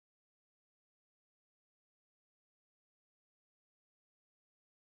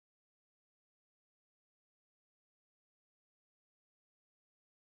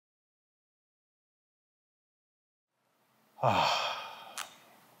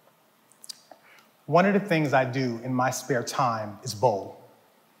One of the things I do in my spare time is bowl.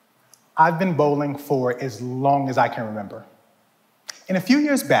 I've been bowling for as long as I can remember. And a few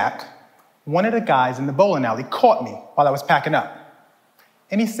years back, one of the guys in the bowling alley caught me while I was packing up.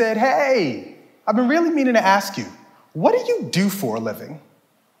 And he said, "Hey, I've been really meaning to ask you, what do you do for a living?"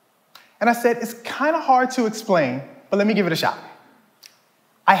 And I said, "It's kind of hard to explain, but let me give it a shot.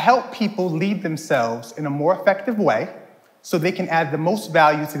 I help people lead themselves in a more effective way so they can add the most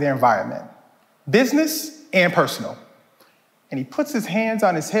value to their environment, business and personal." And he puts his hands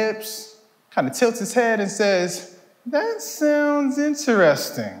on his hips, kind of tilts his head and says, "That sounds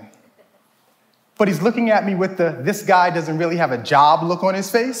interesting." But he's looking at me with the "this guy doesn't really have a job" look on his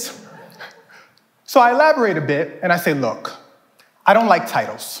face. So I elaborate a bit and I say, "Look, I don't like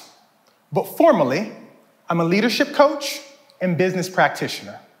titles, but formally, I'm a leadership coach and business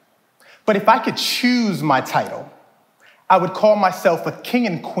practitioner. But if I could choose my title, I would call myself a king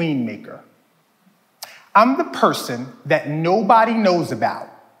and queen maker. I'm the person that nobody knows about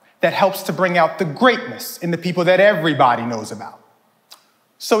that helps to bring out the greatness in the people that everybody knows about."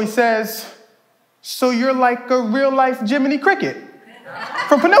 So he says, "So you're like a real-life Jiminy Cricket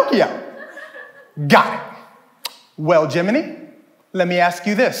from Pinocchio." Got it. Well, Jiminy, let me ask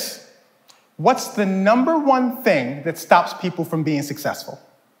you this. What's the number one thing that stops people from being successful?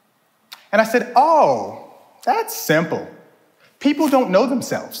 And I said, "Oh, that's simple. People don't know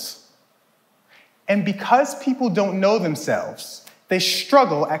themselves. And because people don't know themselves, they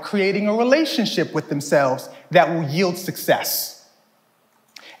struggle at creating a relationship with themselves that will yield success.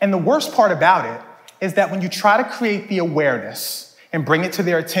 And the worst part about it is that when you try to create the awareness and bring it to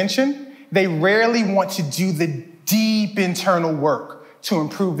their attention, they rarely want to do the deep internal work to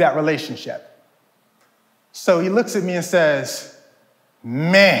improve that relationship." So he looks at me and says,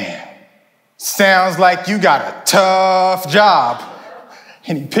 "Man, sounds like you got a tough job."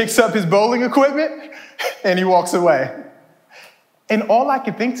 And he picks up his bowling equipment and he walks away. And all I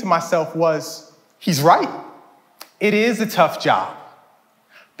could think to myself was, he's right. It is a tough job.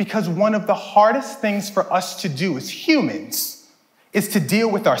 Because one of the hardest things for us to do as humans is to deal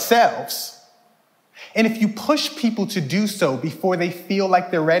with ourselves. And if you push people to do so before they feel like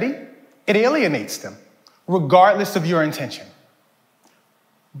they're ready, it alienates them, regardless of your intention.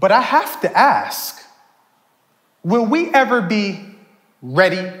 But I have to ask, will we ever be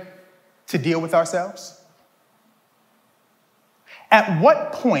ready to deal with ourselves? At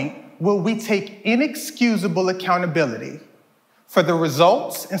what point will we take inexcusable accountability for the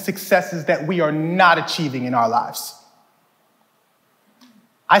results and successes that we are not achieving in our lives?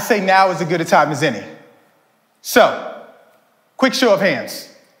 I say now is as good a time as any. So, quick show of hands.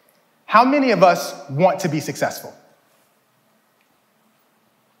 How many of us want to be successful?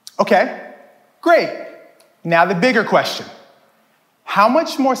 Okay, great. Now the bigger question. How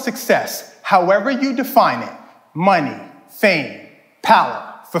much more success, however you define it, money, fame,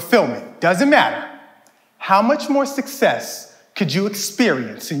 power, fulfillment, doesn't matter. How much more success could you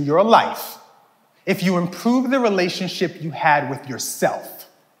experience in your life if you improve the relationship you had with yourself?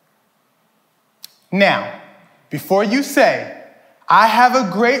 Now, before you say, "I have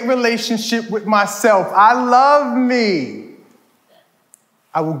a great relationship with myself, I love me,"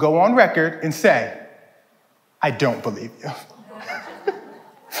 I will go on record and say, I don't believe you.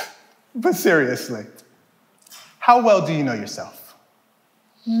 But seriously, how well do you know yourself?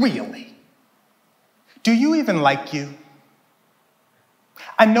 Really? Do you even like you?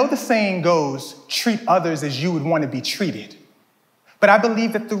 I know the saying goes, treat others as you would want to be treated. But I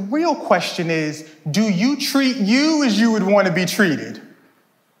believe that the real question is, do you treat you as you would want to be treated?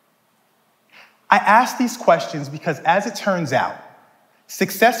 I ask these questions because, as it turns out,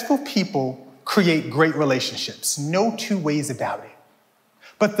 successful people create great relationships. No two ways about it.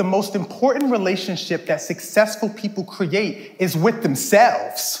 But the most important relationship that successful people create is with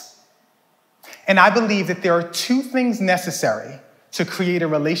themselves. And I believe that there are two things necessary to create a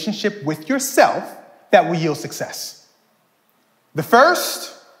relationship with yourself that will yield success. The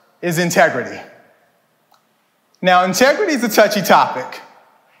first is integrity. Now, integrity is a touchy topic,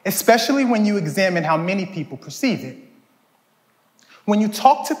 especially when you examine how many people perceive it. When you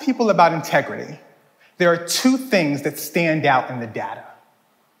talk to people about integrity, there are two things that stand out in the data.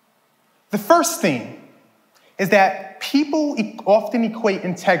 The first thing is that people often equate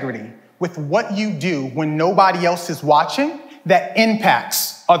integrity with what you do when nobody else is watching that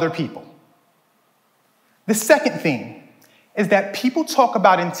impacts other people. The second thing is that people talk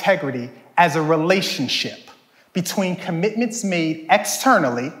about integrity as a relationship between commitments made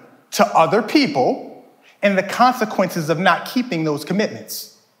externally to other people and the consequences of not keeping those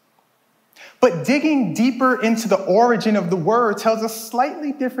commitments. But digging deeper into the origin of the word tells a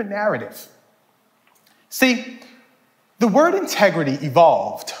slightly different narrative. See, the word integrity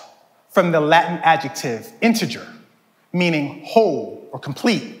evolved from the Latin adjective integer, meaning whole or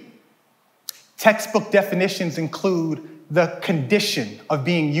complete. Textbook definitions include the condition of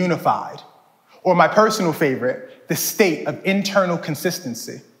being unified, or my personal favorite, the state of internal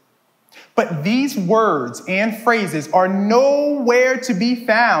consistency. But these words and phrases are nowhere to be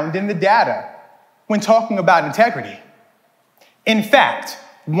found in the data when talking about integrity. In fact,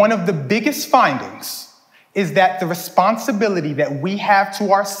 one of the biggest findings is that the responsibility that we have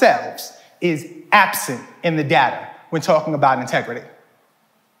to ourselves is absent in the data when talking about integrity.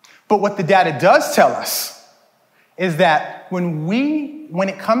 But what the data does tell us is that when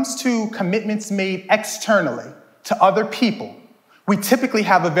it comes to commitments made externally to other people, we typically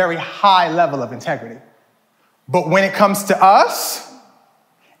have a very high level of integrity. But when it comes to us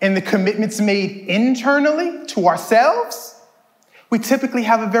and the commitments made internally to ourselves, we typically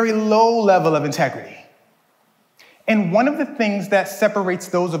have a very low level of integrity. And one of the things that separates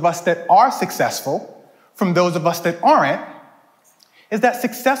those of us that are successful from those of us that aren't is that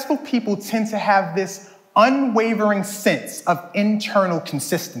successful people tend to have this unwavering sense of internal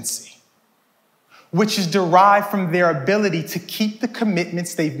consistency, which is derived from their ability to keep the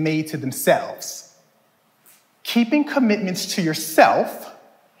commitments they've made to themselves. Keeping commitments to yourself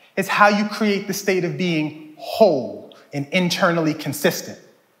is how you create the state of being whole and internally consistent.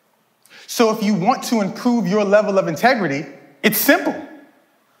 So if you want to improve your level of integrity, it's simple.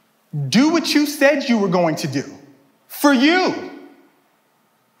 Do what you said you were going to do for you.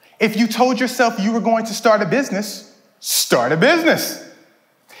 If you told yourself you were going to start a business, start a business.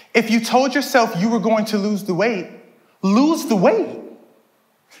 If you told yourself you were going to lose the weight, lose the weight.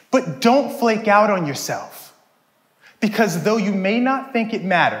 But don't flake out on yourself, because though you may not think it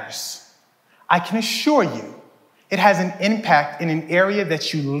matters, I can assure you it has an impact in an area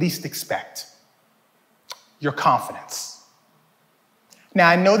that you least expect: your confidence. Now,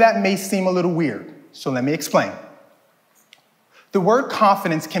 I know that may seem a little weird, so let me explain. The word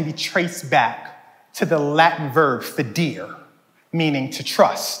confidence can be traced back to the Latin verb fidere, meaning to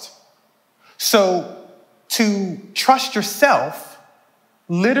trust. So to trust yourself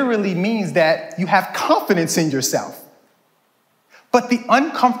literally means that you have confidence in yourself. But the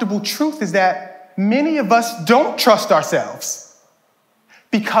uncomfortable truth is that many of us don't trust ourselves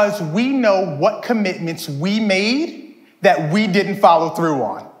because we know what commitments we made that we didn't follow through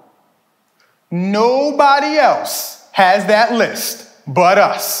on. Nobody else has that list but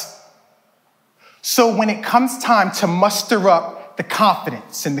us. So when it comes time to muster up the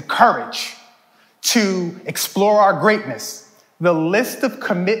confidence and the courage to explore our greatness, the list of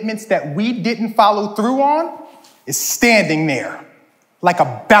commitments that we didn't follow through on is standing there like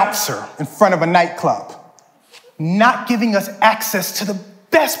a bouncer in front of a nightclub, not giving us access to the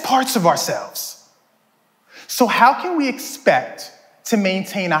best parts of ourselves. So how can we expect to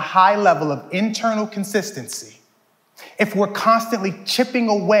maintain a high level of internal consistency if we're constantly chipping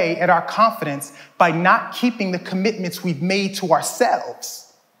away at our confidence by not keeping the commitments we've made to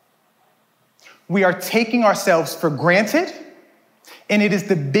ourselves? We are taking ourselves for granted, and it is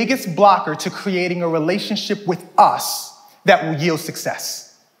the biggest blocker to creating a relationship with us that will yield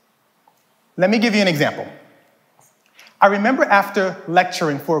success. Let me give you an example. I remember after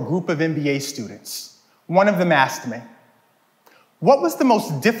lecturing for a group of MBA students, one of them asked me, "What was the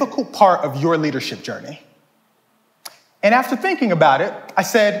most difficult part of your leadership journey?" And after thinking about it, I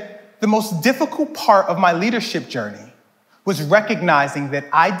said, the most difficult part of my leadership journey was recognizing that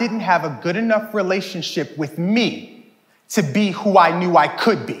I didn't have a good enough relationship with me to be who I knew I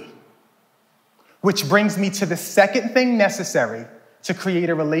could be. Which brings me to the second thing necessary to create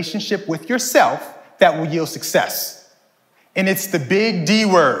a relationship with yourself that will yield success. And it's the big D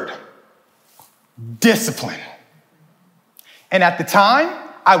word: discipline. And at the time,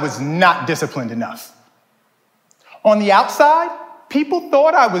 I was not disciplined enough. On the outside, people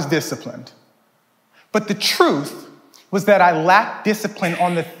thought I was disciplined. But the truth was that I lacked discipline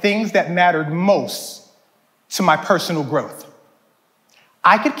on the things that mattered most to my personal growth.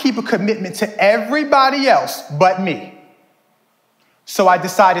 I could keep a commitment to everybody else but me. So I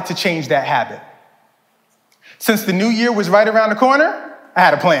decided to change that habit. Since the new year was right around the corner, I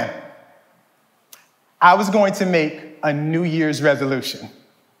had a plan. I was going to make a New Year's resolution,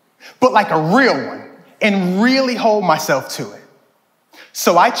 but like a real one, and really hold myself to it.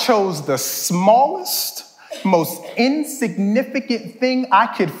 So I chose the smallest, most insignificant thing I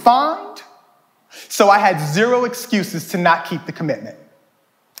could find, so I had zero excuses to not keep the commitment.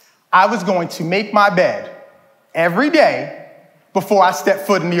 I was going to make my bed every day before I stepped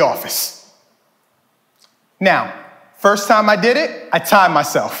foot in the office. Now, first time I did it, I timed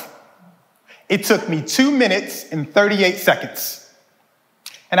myself. It took me 2 minutes and 38 seconds.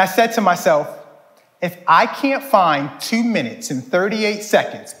 And I said to myself, if I can't find 2 minutes and 38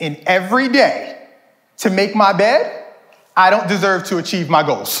 seconds in every day to make my bed, I don't deserve to achieve my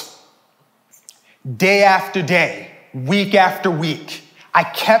goals. Day after day, week after week, I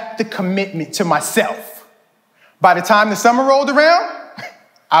kept the commitment to myself. By the time the summer rolled around,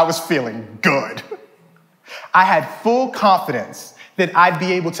 I was feeling good. I had full confidence that I'd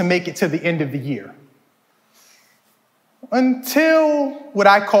be able to make it to the end of the year. Until what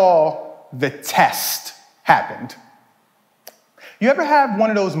I call the test happened. You ever have one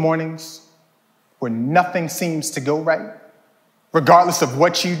of those mornings where nothing seems to go right, regardless of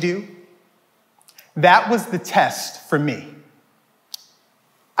what you do? That was the test for me.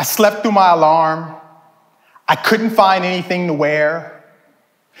 I slept through my alarm. I couldn't find anything to wear.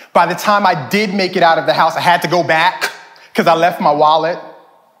 By the time I did make it out of the house, I had to go back because I left my wallet.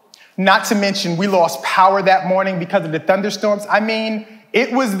 Not to mention, we lost power that morning because of the thunderstorms. I mean,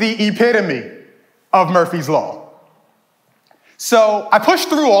 it was the epitome of Murphy's Law. So I pushed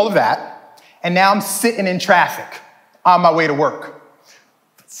through all of that, and now I'm sitting in traffic on my way to work.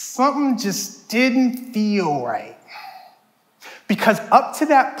 But something just didn't feel right. Because up to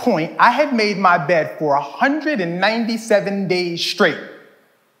that point, I had made my bed for 197 days straight.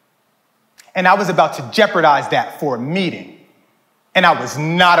 And I was about to jeopardize that for a meeting. And I was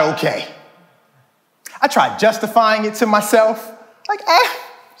not okay. I tried justifying it to myself. Like,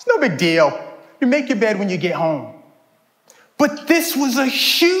 it's no big deal. You make your bed when you get home. But this was a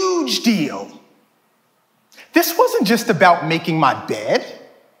huge deal. This wasn't just about making my bed.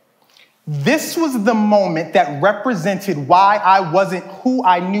 This was the moment that represented why I wasn't who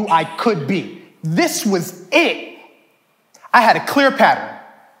I knew I could be. This was it. I had a clear pattern.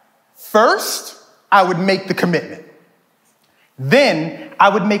 First, I would make the commitment. Then, I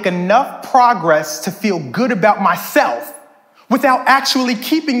would make enough progress to feel good about myself without actually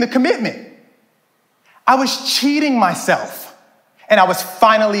keeping the commitment. I was cheating myself, and I was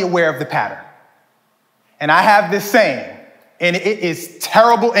finally aware of the pattern. And I have this saying, and it is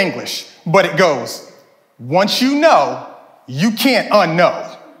terrible English, but it goes, once you know, you can't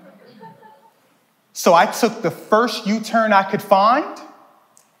unknow. So I took the first U-turn I could find,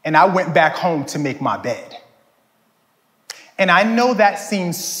 and I went back home to make my bed. And I know that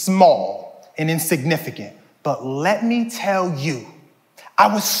seems small and insignificant, but let me tell you,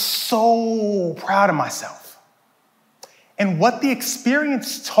 I was so proud of myself. And what the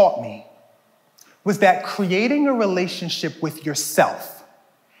experience taught me was that creating a relationship with yourself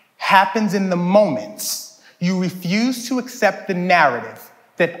happens in the moments you refuse to accept the narrative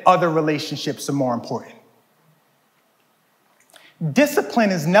that other relationships are more important.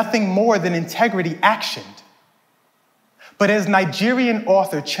 Discipline is nothing more than integrity actioned. But as Nigerian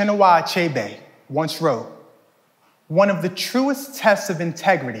author Chinua Achebe once wrote, one of the truest tests of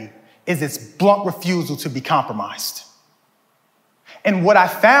integrity is its blunt refusal to be compromised. And what I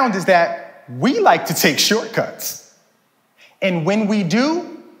found is that we like to take shortcuts. And when we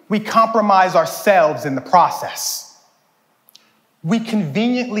do, we compromise ourselves in the process. We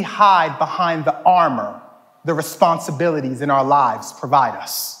conveniently hide behind the armor the responsibilities in our lives provide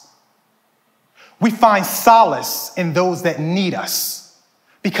us. We find solace in those that need us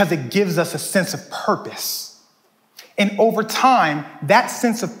because it gives us a sense of purpose. And over time, that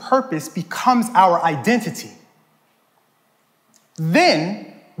sense of purpose becomes our identity.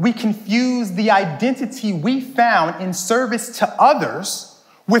 Then we confuse the identity we found in service to others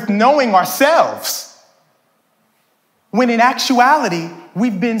with knowing ourselves. When in actuality,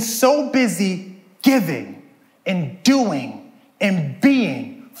 we've been so busy giving and doing and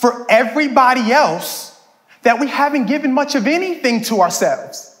being for everybody else that we haven't given much of anything to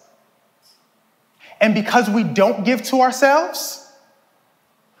ourselves. And because we don't give to ourselves,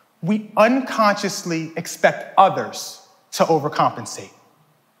 we unconsciously expect others to overcompensate.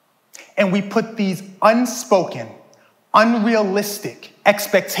 And we put these unspoken, unrealistic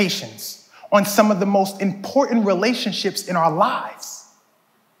expectations on some of the most important relationships in our lives.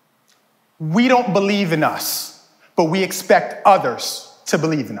 We don't believe in us, but we expect others to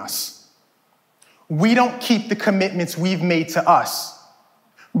believe in us. We don't keep the commitments we've made to us,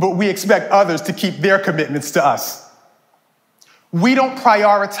 but we expect others to keep their commitments to us. We don't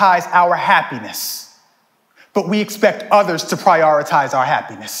prioritize our happiness, but we expect others to prioritize our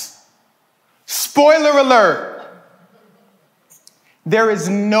happiness. Spoiler alert, there is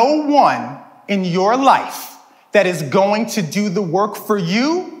no one in your life that is going to do the work for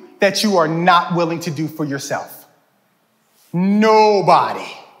you that you are not willing to do for yourself.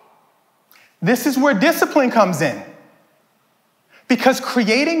 Nobody. This is where discipline comes in. Because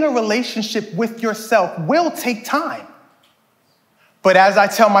creating a relationship with yourself will take time. But as I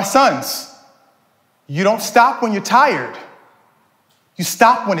tell my sons, you don't stop when you're tired. You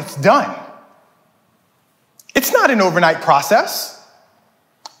stop when it's done. It's not an overnight process.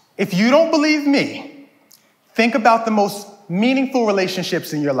 If you don't believe me, think about the most meaningful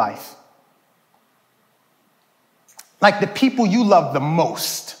relationships in your life. Like the people you love the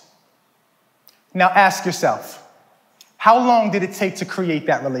most. Now ask yourself, how long did it take to create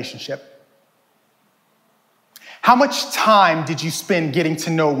that relationship? How much time did you spend getting to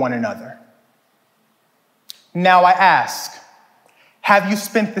know one another? Now I ask, have you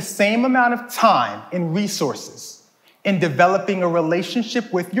spent the same amount of time and resources in developing a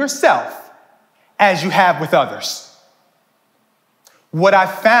relationship with yourself as you have with others? What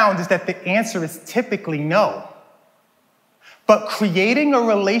I've found is that the answer is typically no. But creating a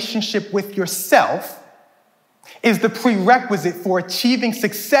relationship with yourself is the prerequisite for achieving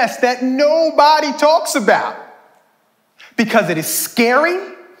success that nobody talks about. Because it is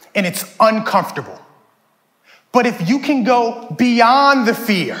scary and it's uncomfortable. But if you can go beyond the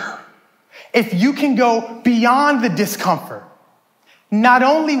fear, if you can go beyond the discomfort, not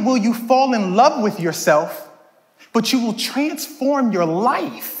only will you fall in love with yourself, but you will transform your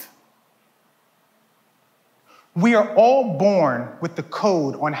life. We are all born with the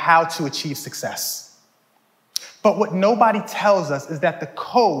code on how to achieve success. But what nobody tells us is that the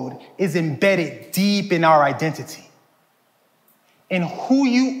code is embedded deep in our identity. And who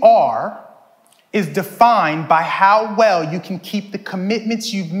you are is defined by how well you can keep the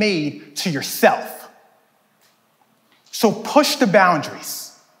commitments you've made to yourself. So push the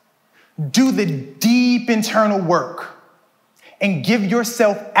boundaries, do the deep internal work, and give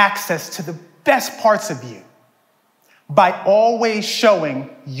yourself access to the best parts of you by always showing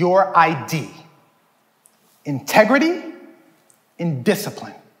your ID, integrity and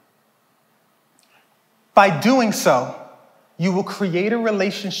discipline. By doing so, you will create a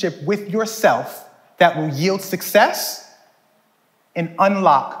relationship with yourself that will yield success and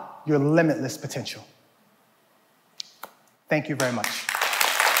unlock your limitless potential. Thank you very much.